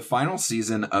 The final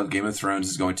season of Game of Thrones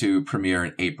is going to premiere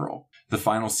in April. The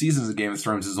final season of Game of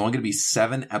Thrones is only going to be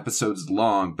 7 episodes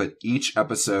long, but each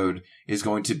episode is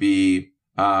going to be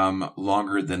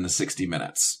longer than the 60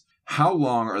 minutes. How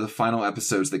long are the final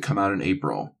episodes that come out in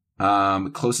April?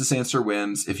 Closest answer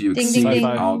wins. If you Ding, exceed, ding, ding.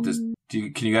 I'll just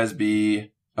can you guys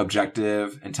be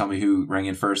objective and tell me who rang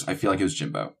in first? I feel like it was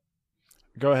Jimbo.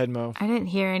 Go ahead, Mo. I didn't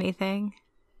hear anything.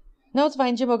 No, it's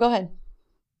fine, Jimbo. Go ahead.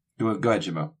 Go ahead,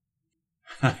 Jimbo.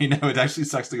 I know it actually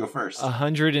sucks to go first.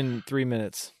 103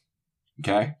 minutes.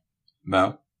 Okay,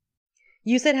 Mo.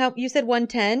 You said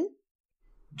 110?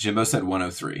 Jimbo said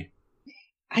 103.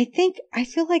 I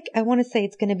feel like I want to say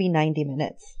it's going to be 90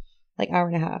 minutes. Like hour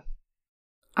and a half.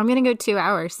 I'm going to go 2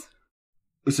 hours.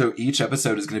 So each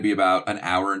episode is going to be about an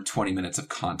hour and 20 minutes of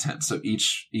content. So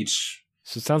each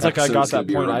So it sounds like I episode got is gonna that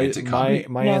be a point. romantic comedy.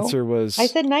 My No. answer was... I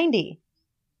said 90.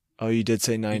 Oh, you did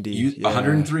say 90.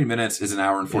 103 minutes is an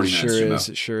hour and 40 it minutes, sure Jimbo. is.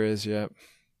 It sure is, yep.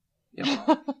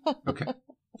 Yep. Okay.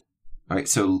 All right,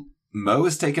 so Mo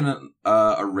is taking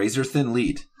a razor-thin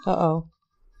lead. Uh-oh.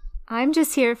 I'm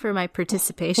just here for my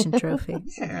participation trophy.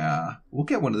 Yeah, we'll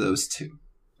get one of those too.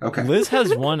 Okay. Liz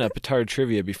has won a Petard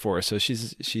trivia before, so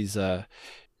she's I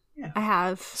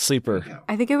have. sleeper. Yeah.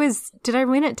 I think it was, did I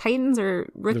win at Titans or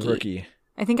Rookie? The rookie.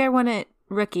 I think I won at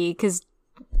Rookie because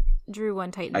Drew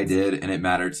won Titans. I did, and it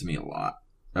mattered to me a lot.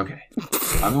 Okay.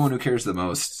 I'm the one who cares the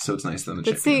most, so it's nice that I'm the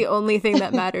That's the champion. only thing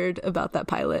that mattered about that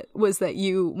pilot was that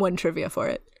you won trivia for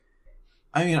it.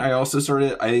 I mean, I also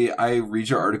I read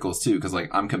your articles too, because like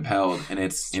I'm compelled and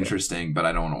it's interesting, but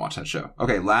I don't want to watch that show.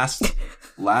 Okay, last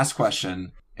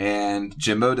question. And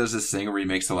Jimbo does this thing where he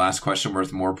makes the last question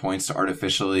worth more points to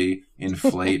artificially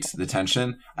inflate the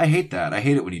tension. I hate that. I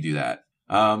hate it when you do that.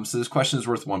 So this question is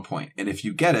worth 1 point. And if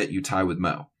you get it, you tie with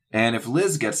Mo. And if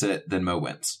Liz gets it, then Mo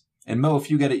wins. And Mo, if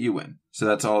you get it, you win. So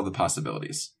that's all the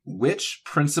possibilities. Which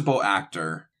principal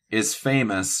actor is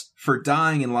famous for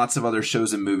dying in lots of other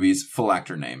shows and movies? Full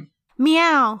actor name.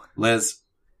 Meow. Liz,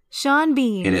 Sean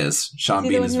Bean. it is. Sean Is he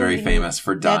the Bean one is who- very who- famous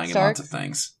for Ned dying in Stark? lots of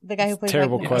things. The guy who plays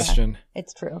Terrible Michael- question.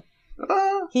 It's true.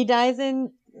 Ah. He dies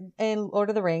in Lord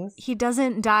of the Rings. He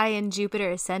doesn't die in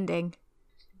Jupiter Ascending,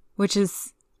 which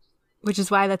is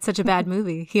why that's such a bad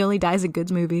movie. He only dies in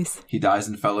good movies. He dies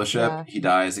in Fellowship. Yeah. He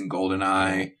dies in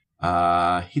GoldenEye.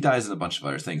 He dies in a bunch of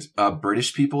other things.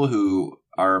 British people who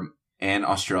are and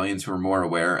Australians who are more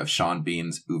aware of Sean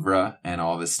Bean's oeuvre and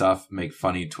all of his stuff make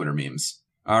funny Twitter memes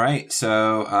All right,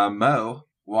 so Mo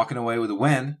walking away with a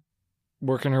win.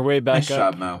 Working her way back Nice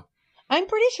up. job, Mo. I'm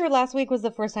pretty sure last week was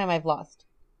the first time I've lost.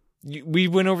 We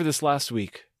went over this last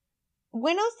week.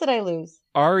 When else did I lose?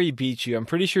 Ari beat you. I'm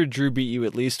pretty sure Drew beat you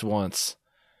at least once.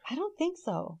 I don't think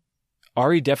so.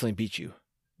 Ari definitely beat you.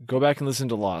 Go back and listen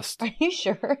to Lost. Are you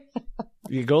sure?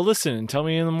 You go listen and tell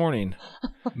me in the morning.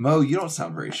 Mo, you don't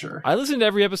sound very sure. I listened to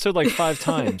every episode like 5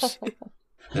 times.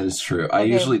 That is true. I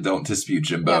Okay. usually don't dispute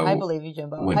Jimbo. Yeah, I believe you,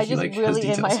 Jimbo. when I he, just like, has really,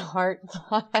 in my details. heart,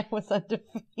 thought I was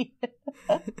undefeated.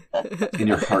 In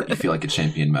your heart, you feel like a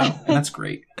champion, Mo. And that's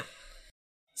great.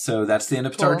 So that's the end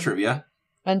of Petard Cool. Trivia.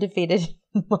 Undefeated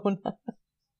Mona.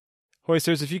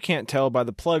 Hoisters, if you can't tell by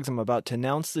the plugs I'm about to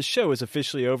announce, the show is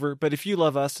officially over. But if you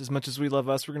love us as much as we love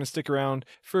us, we're going to stick around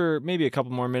for maybe a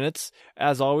couple more minutes.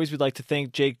 As always, we'd like to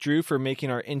thank Jake Drew for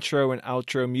making our intro and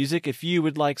outro music. If you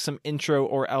would like some intro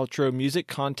or outro music,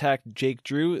 contact Jake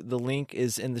Drew. The link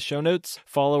is in the show notes.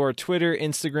 Follow our Twitter,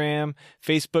 Instagram,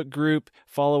 Facebook group.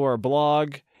 Follow our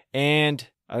blog. And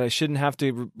I shouldn't have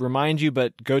to remind you,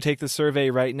 but go take the survey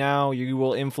right now. You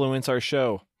will influence our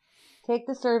show. Take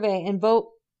the survey and vote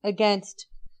against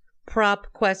Prop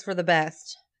Quest for the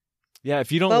Best. Yeah,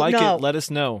 if you don't Vote like no. it, let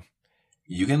us know.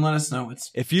 You can let us know.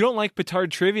 If you don't like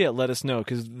Petard Trivia, let us know,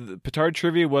 because Petard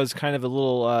Trivia was kind of a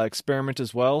little experiment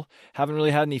as well. Haven't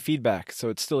really had any feedback, so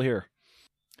it's still here.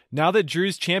 Now that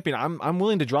Drew's champion, I'm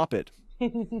willing to drop it.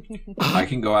 I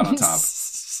can go out on top.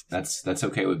 That's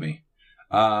okay with me.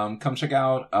 Come check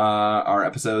out our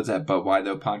episodes at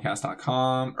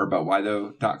butwhythoughpodcast.com or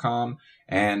butwhythough.com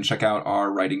and check out our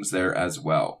writings there as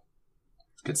well.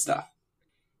 Good stuff.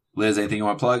 Liz, anything you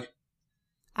want to plug?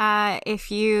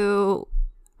 If you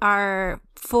are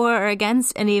for or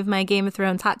against any of my Game of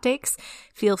Thrones hot takes,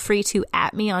 feel free to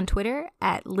 @ me on Twitter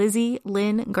at Lizzie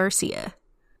Lynn Garcia.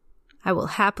 I will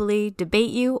happily debate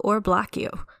you or block you.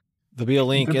 There'll be a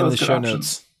link They're in both the good show options.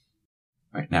 notes.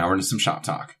 All right, now we're into some shop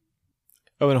talk.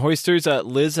 Oh, and Hoisters,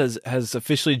 Liz has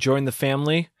officially joined the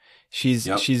family. She's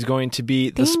going to be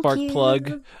the Thank spark you.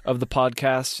 plug of the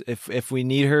podcast. If we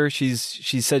need her, she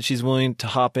said she's willing to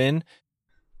hop in,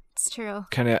 It's true.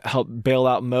 kind of help bail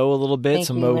out Mo a little bit Thank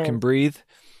so you, Mo Liz. can breathe.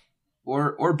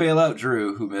 Or bail out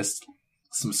Drew, who missed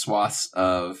some swaths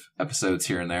of episodes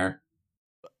here and there.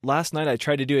 Last night I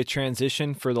tried to do a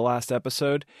transition for the last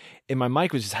episode, and my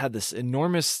mic just had this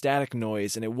enormous static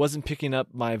noise, and it wasn't picking up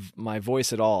my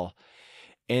voice at all.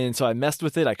 And so I messed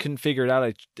with it. I couldn't figure it out.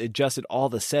 I adjusted all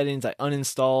the settings. I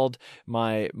uninstalled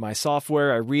my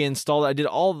software. I reinstalled it. I did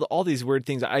all these weird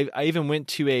things. I even went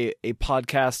to a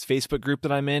podcast Facebook group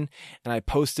that I'm in, and I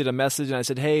posted a message and I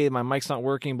said, "Hey, my mic's not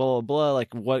working, blah, blah, blah.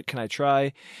 Like, what can I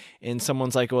try?" And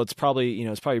someone's like, "Well, it's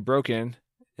probably broken."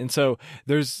 And so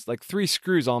there's like 3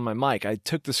 screws on my mic. I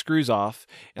took the screws off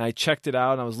and I checked it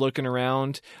out and I was looking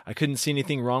around. I couldn't see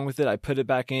anything wrong with it. I put it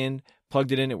back in,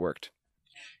 plugged it in, it worked.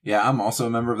 Yeah, I'm also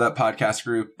a member of that podcast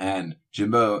group. And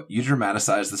Jimbo, you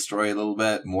dramatized the story a little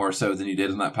bit more so than you did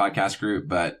in that podcast group.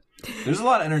 But there's a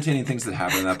lot of entertaining things that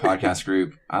happen in that podcast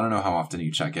group. I don't know how often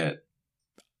you check it.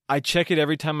 I check it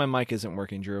every time my mic isn't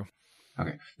working, Drew.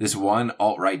 Okay. This one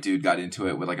alt-right dude got into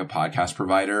it with like a podcast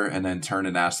provider and then turned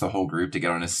and asked the whole group to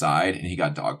get on his side, and he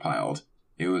got dogpiled.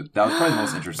 That was probably the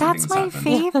most interesting thing That's that's my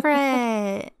happened.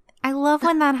 favorite. I love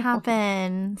when that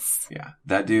happens. Yeah.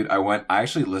 That dude, I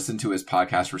actually listened to his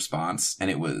podcast response and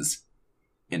it was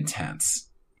intense.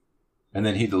 And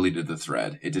then he deleted the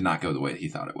thread. It did not go the way he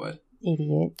thought it would.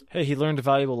 Idiot. Hey, he learned a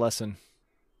valuable lesson.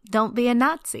 Don't be a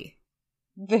Nazi.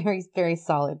 Very, very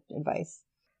solid advice.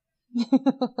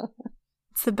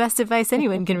 It's the best advice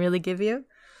anyone can really give you.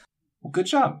 Well, good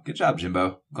job. Good job,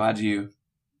 Jimbo. Glad you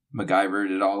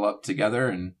MacGyvered it all up together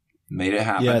and made it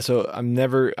happen. Yeah, so I'm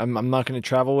not going to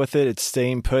travel with it. It's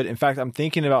staying put. In fact, I'm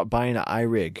thinking about buying an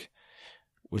iRig,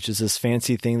 which is this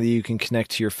fancy thing that you can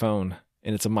connect to your phone,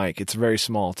 and it's a mic. It's very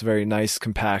small. It's very nice,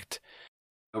 compact.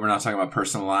 We're not talking about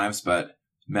personal lives, but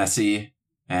Messi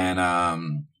and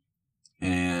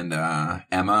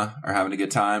Emma are having a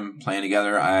good time playing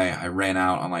together. I ran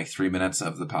out on like 3 minutes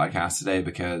of the podcast today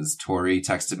because Tori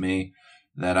texted me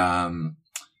that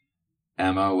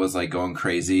Emma was like going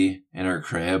crazy in her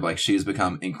crib. Like she's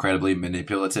become incredibly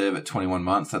manipulative at 21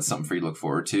 months. That's something for you to look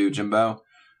forward to, Jimbo.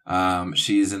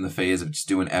 She's in the phase of just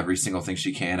doing every single thing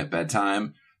she can at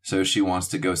bedtime. So she wants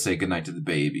to go say goodnight to the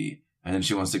baby. And then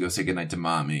she wants to go say goodnight to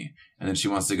mommy. And then she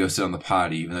wants to go sit on the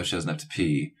potty even though she doesn't have to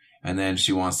pee. And then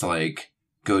she wants to like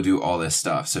go do all this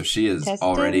stuff. So she is Testing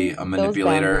already a those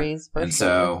manipulator. boundaries, for And sure.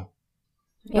 so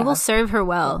It will serve her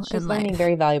well She's in learning life.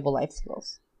 very valuable life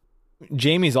skills.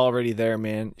 Jamie's already there,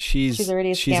 man. She's She's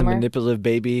already a she's a scammer? manipulative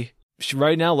baby.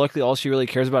 Right now, luckily, all she really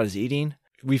cares about is eating.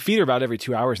 we feed her about every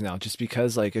 2 hours now, just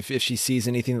because like if she sees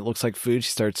anything that looks like food,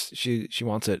 she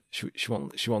wants it. She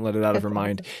won't let it out of her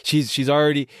mind. She's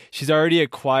already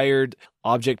acquired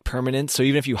object permanence. So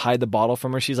even if you hide the bottle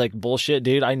from her, she's like, bullshit,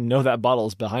 dude. I know that bottle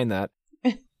is behind that.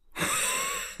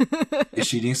 Is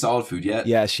she eating solid food yet?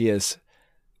 Yeah, she is.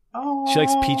 Oh. She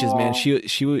likes peaches, man.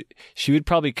 She would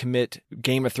probably commit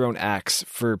Game of Thrones acts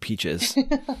for peaches.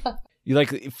 You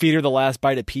like feed her the last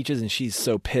bite of peaches, and she's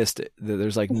so pissed that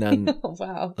there's like none.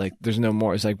 Wow. Like there's no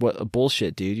more. It's like, what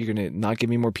bullshit, dude? You're gonna not give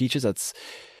me more peaches? That's.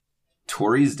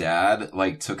 Tori's dad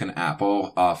like took an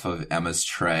apple off of Emma's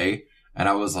tray, and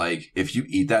I was like, if you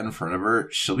eat that in front of her,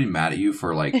 she'll be mad at you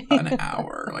for like an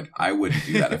hour. Like I wouldn't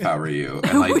do that if I were you.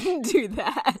 And like, I wouldn't do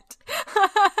that.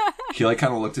 He like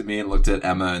kind of looked at me and looked at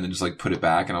Emma, and then just like put it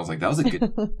back, and I was like, that was a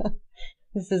good.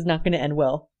 This is not going to end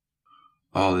well.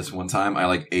 Oh, this one time I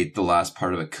like ate the last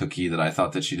part of a cookie that I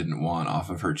thought that she didn't want off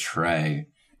of her tray.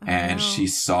 And she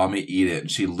saw me eat it, and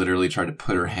she literally tried to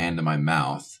put her hand in my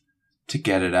mouth to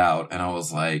get it out. And I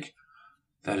was like,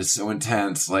 that is so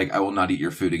intense. Like, I will not eat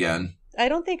your food again. I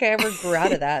don't think I ever grew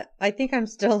out of that. I think I'm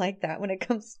still like that when it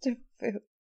comes to food.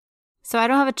 So I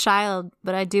don't have a child,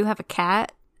 but I do have a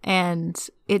cat, and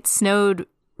it snowed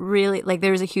really, like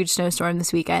there was a huge snowstorm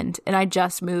this weekend, and I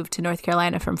just moved to North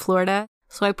Carolina from Florida.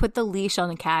 So I put the leash on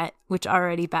the cat, which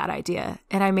already bad idea.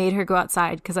 And I made her go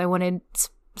outside because I wanted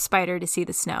Spider to see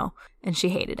the snow, and she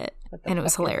hated it. And it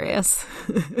was hilarious.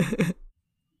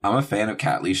 I'm a fan of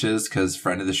cat leashes because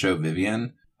friend of the show,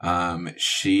 Vivian,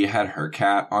 she had her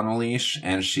cat on a leash,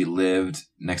 and she lived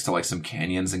next to like some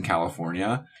canyons in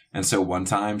California. And so one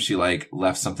time she like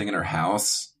left something in her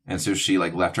house. And so she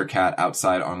like left her cat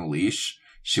outside on a leash.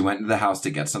 She went into the house to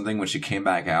get something. When she came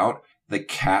back out, the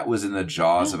cat was in the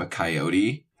jaws of a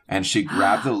coyote, and she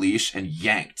grabbed the leash and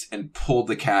yanked and pulled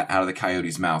the cat out of the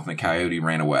coyote's mouth, and the coyote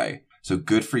ran away. So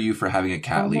good for you for having a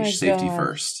cat leash. Safety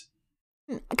first.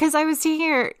 Because I was seeing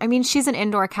her, I mean, she's an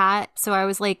indoor cat, so I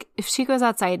was like, if she goes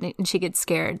outside and she gets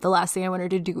scared, the last thing I want her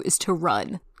to do is to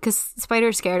run. Because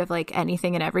Spider's scared of like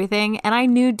anything and everything, and I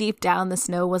knew deep down the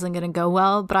snow wasn't going to go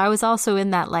well, but I was also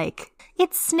in that like,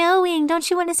 it's snowing, don't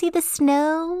you want to see the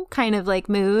snow kind of like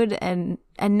mood, and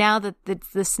now that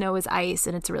the snow is ice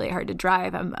and it's really hard to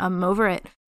drive, I'm over it.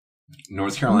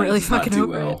 North Carolina really does not fucking do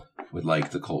over well with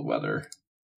like the cold weather.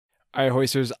 All right,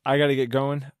 hoisters, I got to get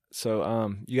going.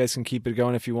 So you guys can keep it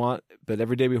going if you want. But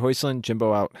every day we hoistlin',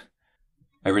 Jimbo out.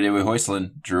 Every day we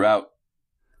hoistlin', Drew out.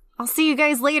 I'll see you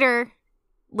guys later.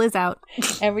 Liz out.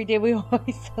 Every day we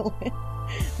hoistlin',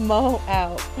 Mo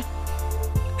out.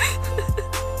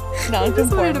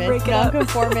 Nonconformist.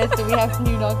 Nonconformist, and we have some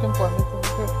new nonconformists in the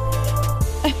group.